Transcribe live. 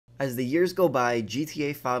As the years go by,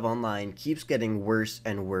 GTA 5 Online keeps getting worse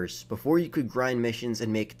and worse. Before you could grind missions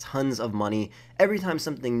and make tons of money, every time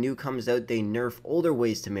something new comes out they nerf older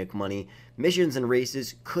ways to make money. Missions and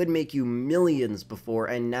races could make you millions before,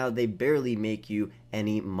 and now they barely make you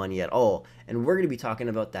any money at all. And we're going to be talking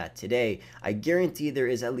about that today. I guarantee there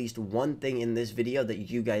is at least one thing in this video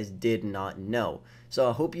that you guys did not know. So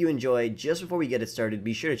I hope you enjoy. Just before we get it started,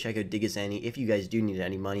 be sure to check out ItzFrolickzYT if you guys do need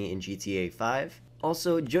any money in GTA 5.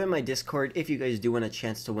 Also, join my Discord if you guys do want a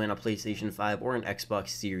chance to win a PlayStation 5 or an Xbox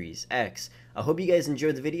Series X. I hope you guys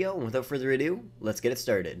enjoyed the video, and without further ado, let's get it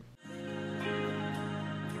started.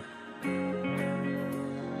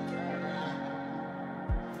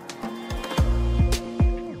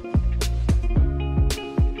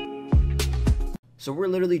 So we're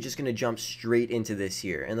literally just going to jump straight into this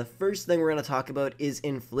here, and the first thing we're going to talk about is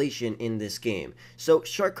inflation in this game. So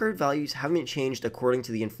shark card values haven't changed according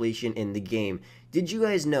to the inflation in the game. Did you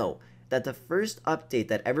guys know that the first update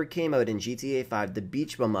that ever came out in GTA 5, the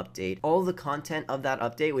Beach Bum update, all the content of that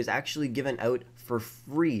update was actually given out for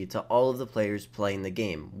free to all of the players playing the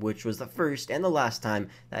game, which was the first and the last time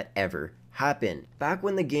that ever happened. Back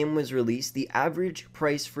when the game was released, the average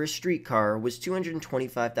price for a street car was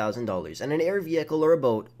 $225,000 and an air vehicle or a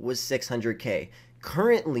boat was $600K.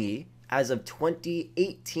 Currently, as of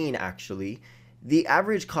 2018 actually, the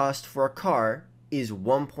average cost for a car is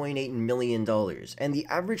 $1.8 million, and the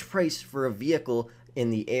average price for a vehicle in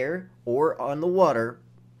the air or on the water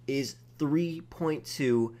is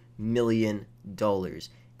 $3.2 million.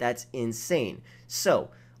 That's insane.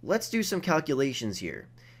 So let's do some calculations here.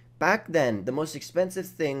 Back then, the most expensive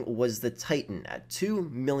thing was the Titan at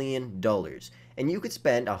 $2 million, and you could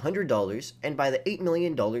spend $100 and buy the $8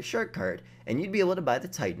 million shark card, and you'd be able to buy the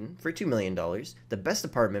Titan for $2 million, the best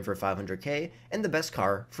apartment for $500K, and the best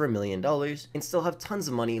car for $1 million, and still have tons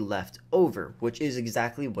of money left over, which is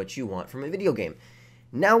exactly what you want from a video game.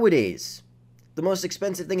 Nowadays, the most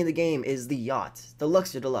expensive thing in the game is the yacht, the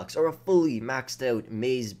Luxor Deluxe, or a fully maxed out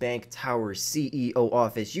Maze Bank Tower CEO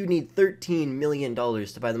office. You need $13 million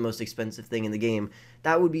to buy the most expensive thing in the game.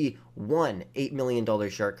 That would be one $8 million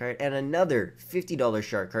shark card and another $50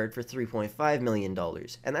 shark card for $3.5 million.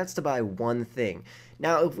 And that's to buy one thing.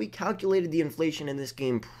 Now, if we calculated the inflation in this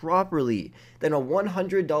game properly, then a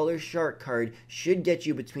 $100 shark card should get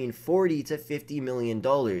you between $40 to $50 million.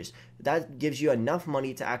 That gives you enough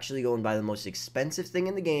money to actually go and buy the most expensive thing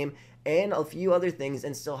in the game and a few other things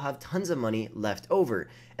and still have tons of money left over.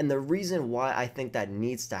 And the reason why I think that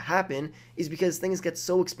needs to happen is because things get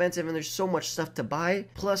so expensive and there's so much stuff to buy.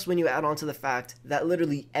 Plus, when you add on to the fact that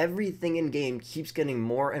literally everything in game keeps getting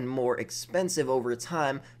more and more expensive over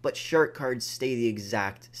time, but shark cards stay the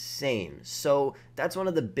exact same. So that's one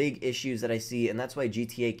of the big issues that I see, and that's why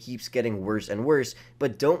GTA keeps getting worse and worse.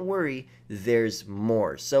 But don't worry, there's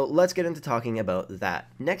more. So let's get into talking about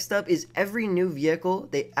that. Next up is every new vehicle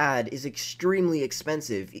they add is extremely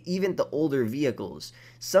expensive, even the older vehicles.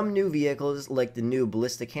 Some new vehicles, like the new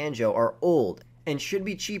Ballista Canjo, are old and should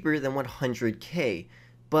be cheaper than 100K.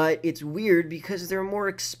 But it's weird because they're more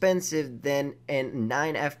expensive than a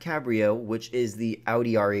 9F Cabrio, which is the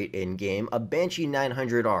Audi R8 in-game, a Banshee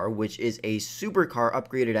 900R, which is a supercar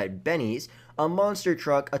upgraded at Benny's, a monster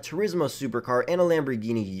truck, a Turismo supercar, and a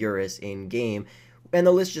Lamborghini Urus in-game. And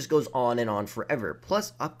the list just goes on and on forever.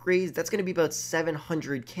 Plus upgrades, that's going to be about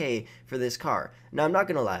 700K for this car. Now, I'm not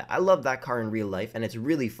going to lie, I love that car in real life, and it's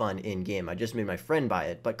really fun in-game. I just made my friend buy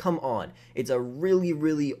it, but come on. It's a really,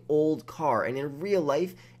 really old car, and in real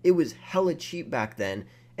life, it was hella cheap back then.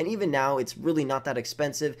 And even now, it's really not that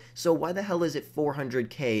expensive, so why the hell is it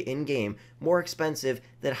 400K in-game more expensive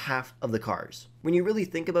than half of the cars? When you really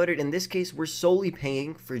think about it, in this case, we're solely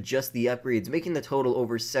paying for just the upgrades, making the total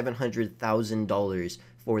over $700,000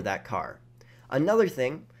 for that car. Another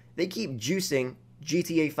thing, they keep juicing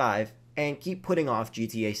GTA 5 and keep putting off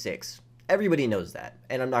GTA 6. Everybody knows that,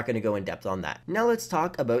 and I'm not going to go in depth on that. Now let's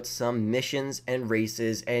talk about some missions and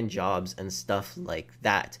races and jobs and stuff like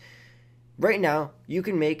that. Right now, you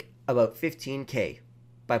can make about 15K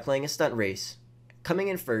by playing a stunt race, coming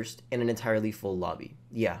in first in an entirely full lobby.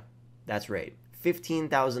 Yeah, that's right.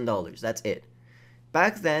 $15,000, that's it.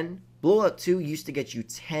 Back then, Blowout 2 used to get you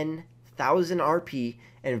 10,000 RP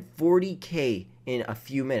and 40K in a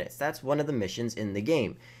few minutes. That's one of the missions in the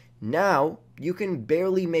game. Now, you can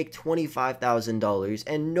barely make $25,000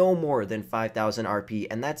 and no more than 5,000 RP,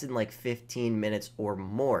 and that's in like 15 minutes or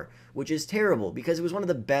more, which is terrible because it was one of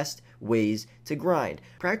the best ways to grind.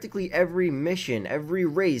 Practically every mission, every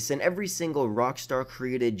race, and every single Rockstar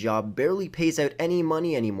created job barely pays out any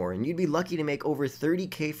money anymore, and you'd be lucky to make over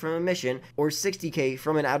 30K from a mission or 60K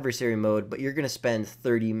from an adversary mode, but you're gonna spend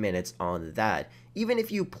 30 minutes on that. even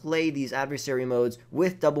if you play these adversary modes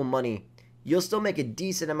with double money, you'll still make a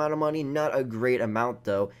decent amount of money, not a great amount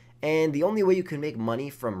though. And the only way you can make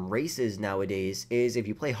money from races nowadays is if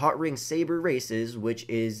you play Hot Ring Saber races, which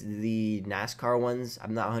is the NASCAR ones.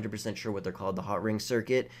 I'm not 100% sure what they're called, the Hot Ring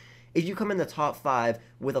circuit. If you come in the top 5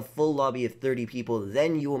 with a full lobby of 30 people,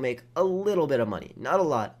 then you will make a little bit of money. Not a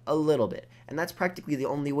lot, a little bit. And that's practically the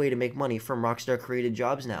only way to make money from Rockstar created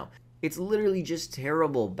jobs now. It's literally just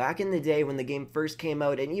terrible. Back in the day when the game first came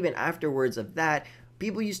out, and even afterwards of that,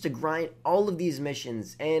 people used to grind all of these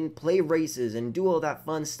missions and play races and do all that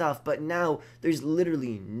fun stuff, but now there's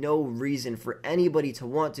literally no reason for anybody to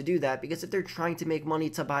want to do that, because if they're trying to make money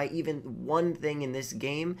to buy even one thing in this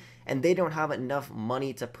game and they don't have enough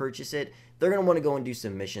money to purchase it, they're going to want to go and do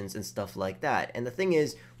some missions and stuff like that. And the thing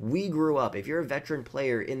is, we grew up. If you're a veteran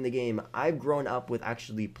player in the game, I've grown up with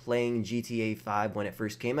actually playing GTA 5 when it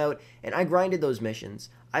first came out, and I grinded those missions.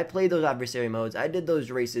 I played those adversary modes, I did those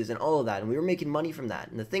races and all of that, and we were making money from that.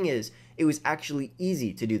 And the thing is, it was actually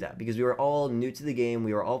easy to do that because we were all new to the game,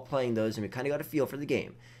 we were all playing those, and we kind of got a feel for the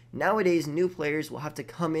game. Nowadays, new players will have to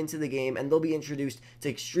come into the game and they'll be introduced to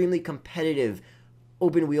extremely competitive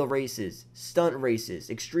open wheel races, stunt races,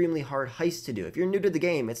 extremely hard heists to do. If you're new to the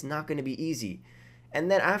game, it's not going to be easy. And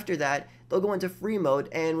then after that, they'll go into free mode,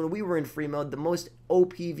 and when we were in free mode, the most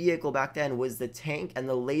OP vehicle back then was the tank and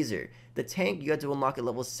the laser. The tank, you had to unlock at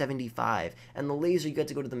level 75, and the laser, you had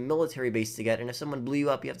to go to the military base to get, and if someone blew you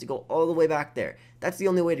up, you have to go all the way back there. That's the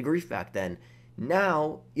only way to grief back then.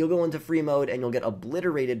 Now, you'll go into free mode, and you'll get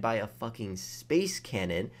obliterated by a fucking space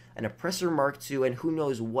cannon, an Oppressor Mark II, and who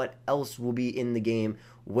knows what else will be in the game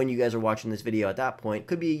when you guys are watching this video at that point.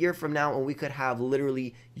 Could be a year from now, and we could have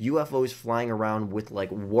literally UFOs flying around with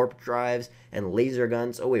like warp drives and laser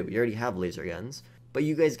guns. Oh wait, we already have laser guns. But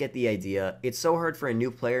you guys get the idea. It's so hard for a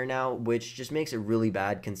new player now, which just makes it really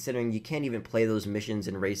bad considering you can't even play those missions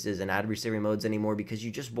and races and adversary modes anymore because you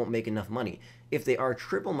just won't make enough money. If they are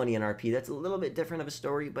triple money in RP, that's a little bit different of a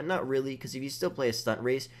story, but not really, because if you still play a stunt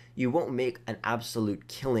race, you won't make an absolute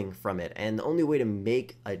killing from it. And the only way to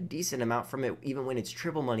make a decent amount from it, even when it's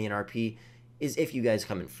triple money in RP, is if you guys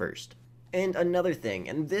come in first. And another thing,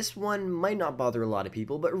 and this one might not bother a lot of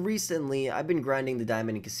people, but recently I've been grinding the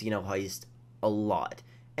Diamond and Casino heist a lot.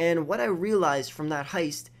 And what I realized from that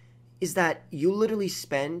heist is that you literally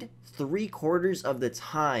spend 3/4 of the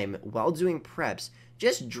time while doing preps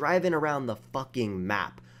just driving around the fucking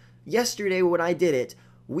map. Yesterday when I did it,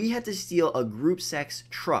 we had to steal a group sex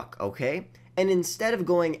truck, okay? And instead of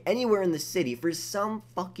going anywhere in the city, for some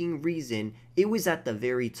fucking reason, it was at the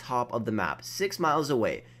very top of the map, 6 miles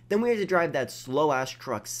away. Then we had to drive that slow ass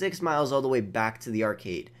truck 6 miles all the way back to the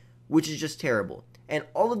arcade, which is just terrible. And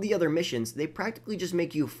all of the other missions, they practically just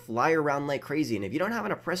make you fly around like crazy. And if you don't have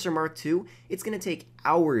an Oppressor Mark II, it's going to take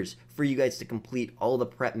hours for you guys to complete all the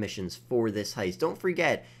prep missions for this heist. Don't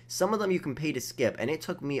forget, some of them you can pay to skip, and it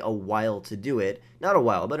took me a while to do it. Not a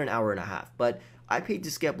while, about an hour and a half. But I paid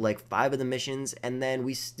to skip like 5 of the missions, and then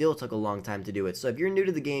we still took a long time to do it. So if you're new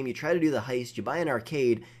to the game, you try to do the heist, you buy an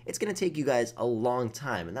arcade, it's going to take you guys a long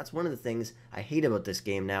time. And that's one of the things I hate about this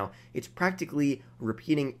game now. It's practically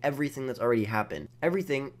repeating everything that's already happened.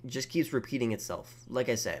 Everything just keeps repeating itself. Like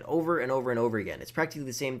I said, over and over and over again. It's practically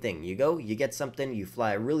the same thing. You go, you get something, you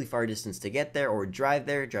fly a really far distance to get there, or drive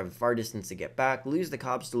there, drive a far distance to get back, lose the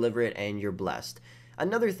cops, deliver it, and you're blessed.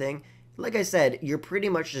 Another thing, like I said, you're pretty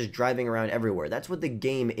much just driving around everywhere. That's what the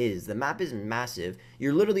game is. The map is massive.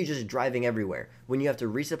 You're literally just driving everywhere. When you have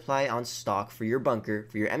to resupply on stock for your bunker,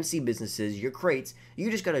 for your MC businesses, your crates,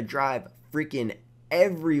 you just gotta drive freaking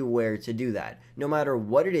everywhere to do that. No matter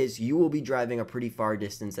what it is, you will be driving a pretty far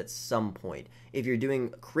distance at some point. If you're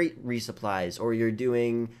doing crate resupplies, or you're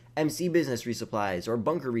doing MC business resupplies, or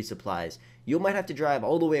bunker resupplies, you might have to drive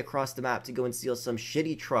all the way across the map to go and steal some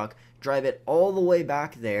shitty truck, drive it all the way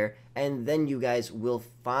back there, and then you guys will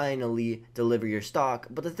finally deliver your stock.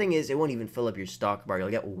 But the thing is, it won't even fill up your stock bar. You'll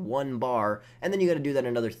get 1 bar, and then you got to do that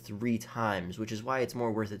another 3 times, which is why it's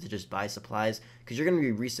more worth it to just buy supplies, because you're going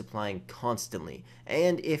to be resupplying constantly.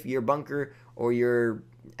 And if your bunker or your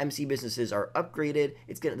MC businesses are upgraded,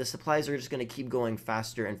 the supplies are just going to keep going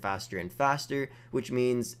faster and faster and faster, which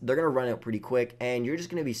means they're going to run out pretty quick, and you're just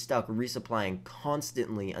going to be stuck resupplying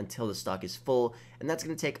constantly until the stock is full, and that's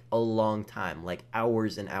going to take a long time, like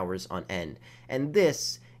hours and hours on end. And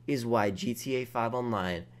this is why GTA 5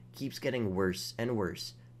 Online keeps getting worse and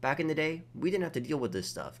worse. Back in the day, we didn't have to deal with this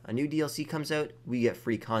stuff. A new DLC comes out, we get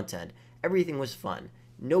free content. Everything was fun.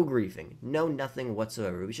 No griefing, no nothing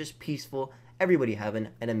whatsoever. It was just peaceful, everybody having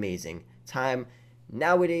an amazing time.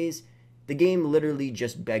 Nowadays, the game literally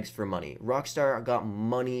just begs for money. Rockstar got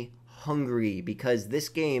money hungry because this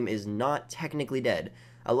game is not technically dead.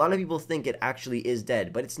 A lot of people think it actually is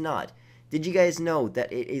dead, but it's not. Did you guys know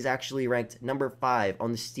that it is actually ranked number 5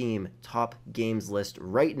 on the Steam top games list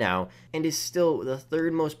right now and is still the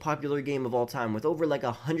 3rd most popular game of all time with over like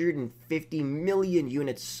 150 million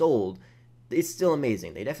units sold? It's still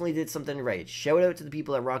amazing. They definitely did something right. Shout out to the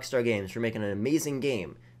people at Rockstar Games for making an amazing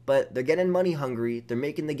game. But they're getting money hungry, they're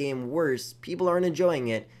making the game worse, people aren't enjoying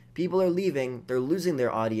it, people are leaving, they're losing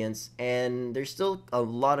their audience, and there's still a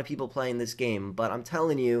lot of people playing this game. But I'm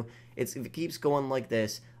telling you, if it keeps going like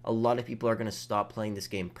this, a lot of people are going to stop playing this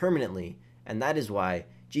game permanently, and that is why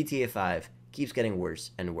GTA 5 keeps getting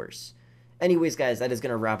worse and worse. Anyways, guys, that is going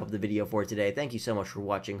to wrap up the video for today. Thank you so much for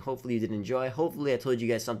watching. Hopefully you did enjoy. Hopefully I told you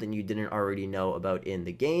guys something you didn't already know about in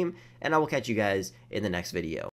the game, and I will catch you guys in the next video.